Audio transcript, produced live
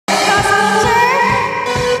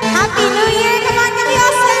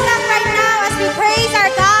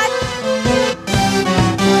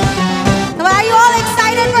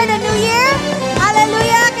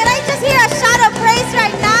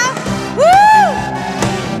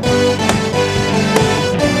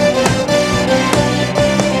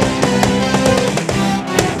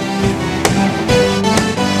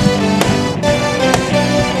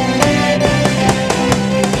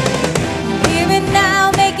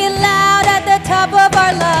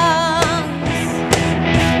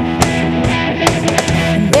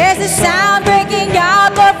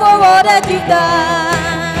you've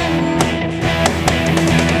done.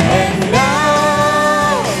 And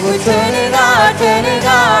now we're turning our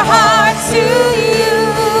hearts to you.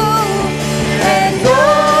 And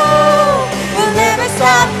oh, we'll never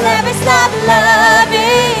stop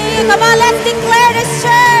loving you. Come on, let's declare this,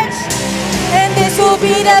 church. And this will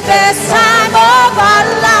be the best time of our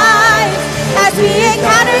life as we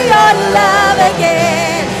encounter your love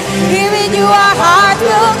again. Here in you our hearts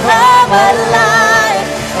will come alive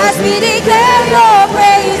as we declare your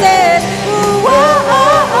praises. Ooh, oh,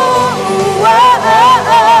 oh, oh, ooh, oh,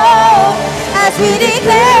 oh, oh. As we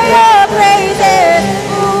declare your praises.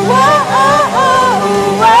 Ooh, oh, oh, oh,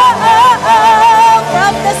 ooh, oh, oh, oh.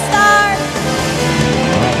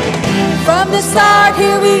 From the start,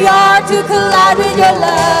 here we are to collide with your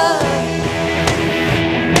love.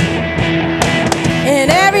 In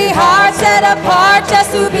every heart set apart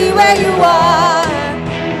just to be where you are.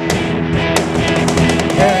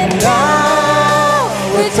 And now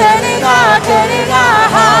we're turning our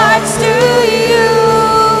hearts to you.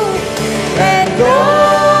 And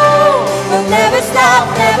oh, we'll never stop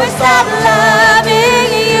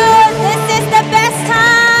loving you. This is the best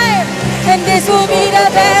time, and this will be the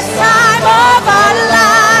best time of our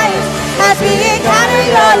lives as we encounter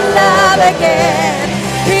your love again.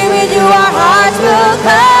 Here with you our hearts will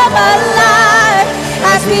come alive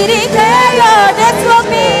as we declare your death will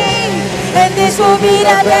be. And this will be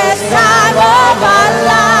the best time of our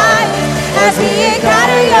lives as we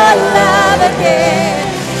encounter your love again.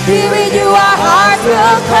 Here with you our hearts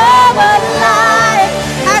will come alive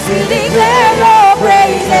as we declare your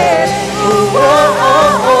praises. Ooh, oh,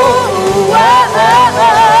 oh, oh, ooh, oh, oh,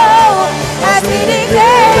 oh. As we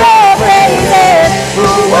declare your praises. Ooh,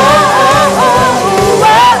 oh, oh, oh, ooh,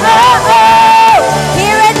 oh, oh, oh.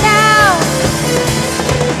 Hear it now.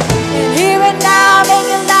 And hear it now, make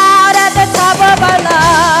it loud at the top of our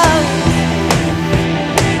lungs.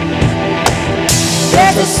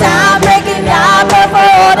 There's a sound breaking out for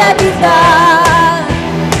all that you've done.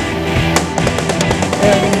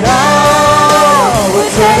 And now we're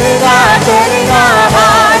turning our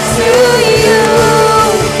hearts to you.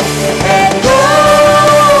 And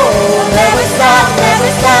oh, never stop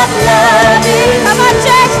loving. Come on,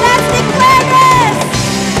 church, let's declare this.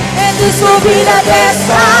 And this will be the best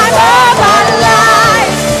time of our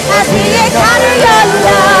lives as we encounter your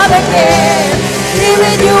love again. Here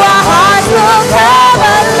with you our hearts will come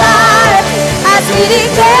alive as we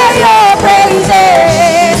declare your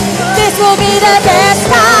praises. This will be the best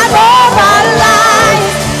time of our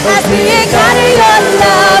lives as we encounter your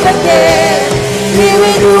love again. Here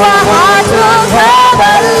with you our hearts will come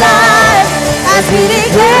alive as we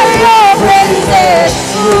declare your praises.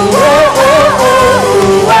 Ooh, oh, oh, oh,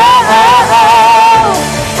 ooh, oh, oh, oh.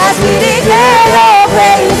 As we declare your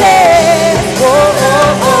praises. Oh,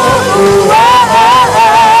 oh, oh, ooh, oh, oh,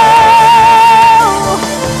 oh.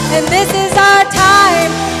 And this is our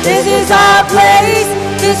time, this is our place,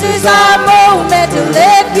 this is our moment to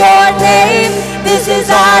lift your name. This is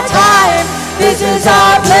our time, this is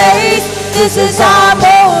our place, this is our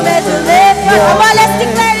moment to lift your name. Come on, let's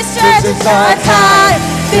declare this, church. This is our time,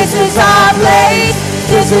 this is our place,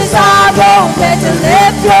 this is our moment to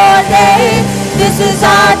lift your name. This is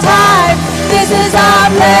our time, this is our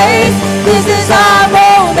place, this is our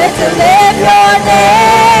moment to lift your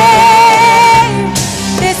name.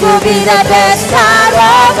 This will be the best time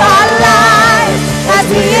of our lives as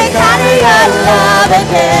we encounter your love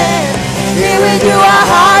again. Here with you our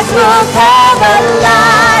hearts will come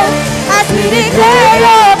alive as we declare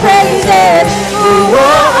your praises. Ooh, oh,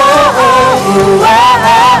 oh, oh, ooh, oh,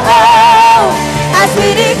 oh, oh. As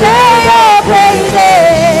we declare your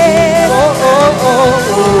praises. Oh, oh,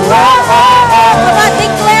 oh, ooh, oh, oh, oh. Come on,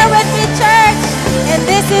 declare with me, church. And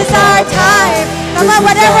this is our time. Come on,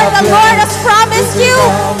 whatever the Lord has promised you,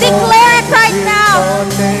 declare it right now.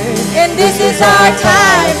 And this is our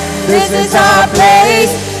time, this is our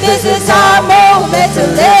place, this is our moment to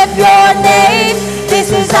lift your name.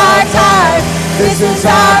 This is our time, this is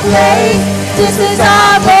our place, this is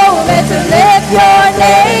our moment to lift your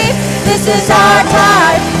name. This is our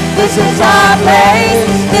time, this is our place,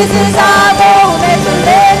 this is our moment to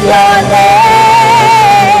lift your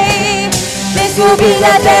name. This will be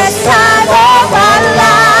the best time of our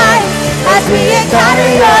life as we encounter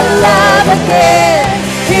your love again.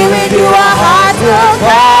 Here with you our hearts will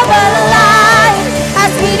come alive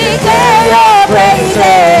as we declare your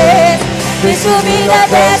praises. This will be the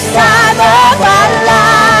best time of our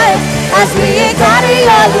lives as we encounter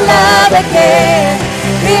your love again.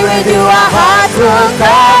 Here with you our hearts will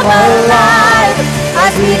come alive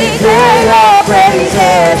as we declare your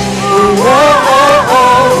praises. Ooh, oh, oh,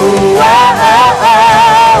 oh, ooh, oh, oh,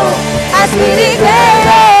 oh. As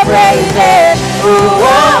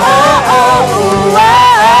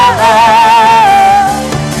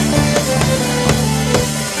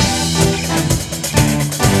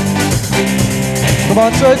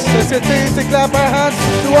church, let's continue to clap our hands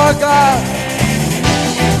to our God.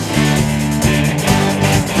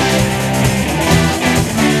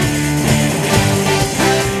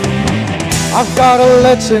 I've gotta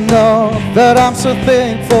let you know that I'm so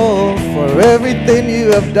thankful for everything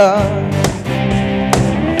you have done.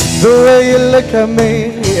 The way you look at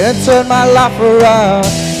me and turn my life around.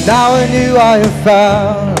 Now in you I am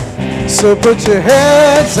found. So put your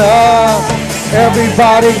hands up.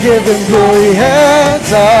 Everybody give him glory.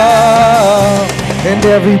 Hands up. And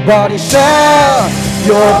everybody shout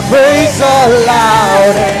your praise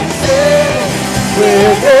aloud and sing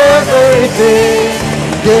with everything.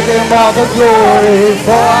 Give him all the glory,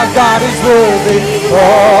 for our God is worthy.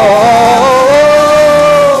 Oh.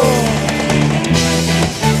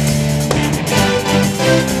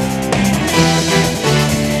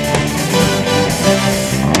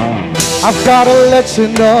 I've gotta let you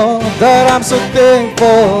know that I'm so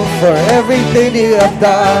thankful for everything you have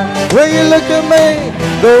done. When you look at me,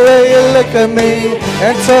 the way you look at me,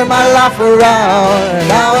 and turn my life around, and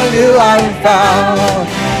now in you I'm found.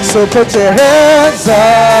 So put your hands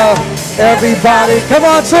up, everybody, come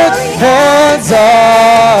on church, hands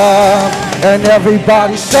up, and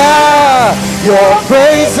everybody shout your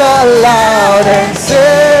praise aloud and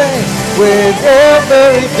sing with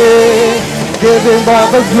everything. Give him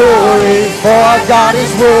all the glory, for our God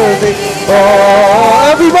is worthy. Oh,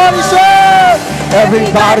 everybody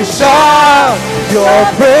shout your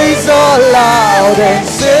praise aloud and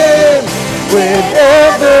sing with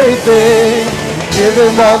everything. Give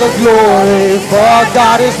him all the glory, for our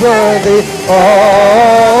God is worthy.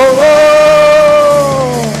 Oh,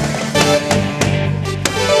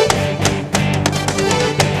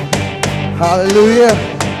 hallelujah.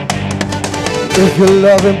 If you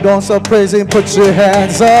love him, don't stop praising, put your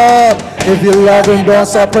hands up. If you love him, don't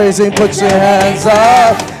stop praising, put your hands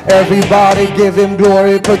up. Everybody give him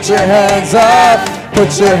glory, put your hands up.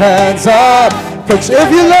 Put your hands up. If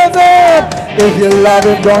you love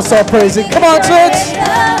him, don't stop praising. Come on, church.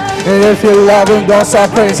 And if you love him, don't stop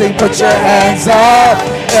praising, put your hands up.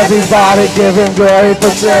 Everybody give him glory,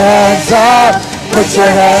 put your hands up. Put your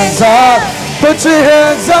hands up. Put your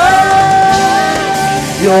hands up.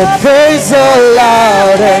 Your praise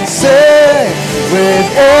aloud and sing with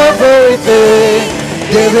everything.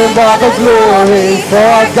 Give him all the glory, for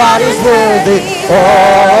our God is worthy.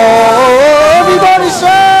 Oh, everybody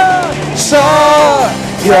shout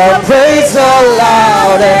your praise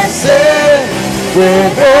aloud and sing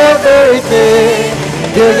with everything.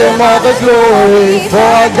 Give him all the glory, for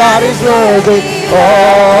our God is worthy. Oh,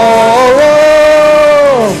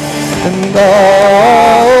 and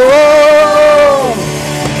oh.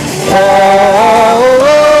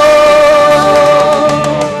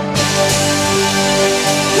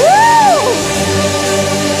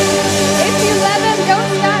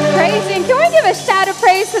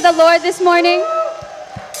 To the Lord this morning. Can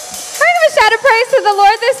I give a shout of praise to the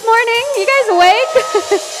Lord this morning? You guys awake?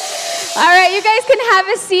 All right, you guys can have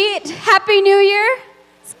a seat. Happy New Year.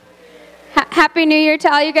 Happy New Year to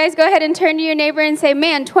all you guys. Go ahead and turn to your neighbor and say,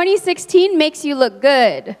 man, 2016 makes you look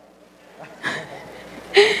good.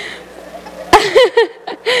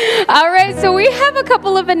 All right, so we have a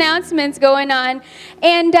couple of announcements going on.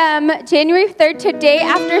 And January 3rd, today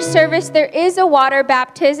after service, there is a water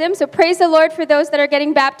baptism. So praise the Lord for those that are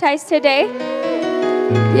getting baptized today.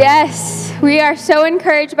 Yes, we are so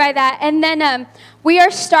encouraged by that. And then we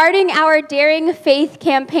are starting our Daring Faith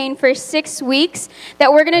campaign for 6 weeks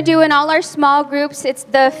that we're going to do in all our small groups. It's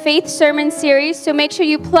the Faith Sermon Series. So make sure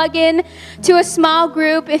you plug in to a small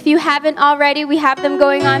group if you haven't already. We have them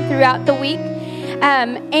going on throughout the week.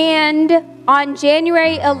 And on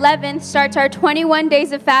January 11th starts our 21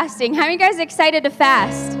 days of fasting. How are you guys excited to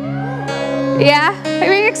fast? Yeah?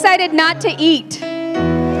 Are you excited not to eat?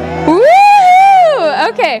 Woo!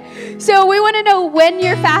 Okay, so we want to know when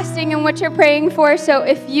you're fasting and what you're praying for. So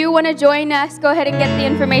if you want to join us, go ahead and get the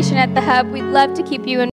information at the hub. We'd love to keep you in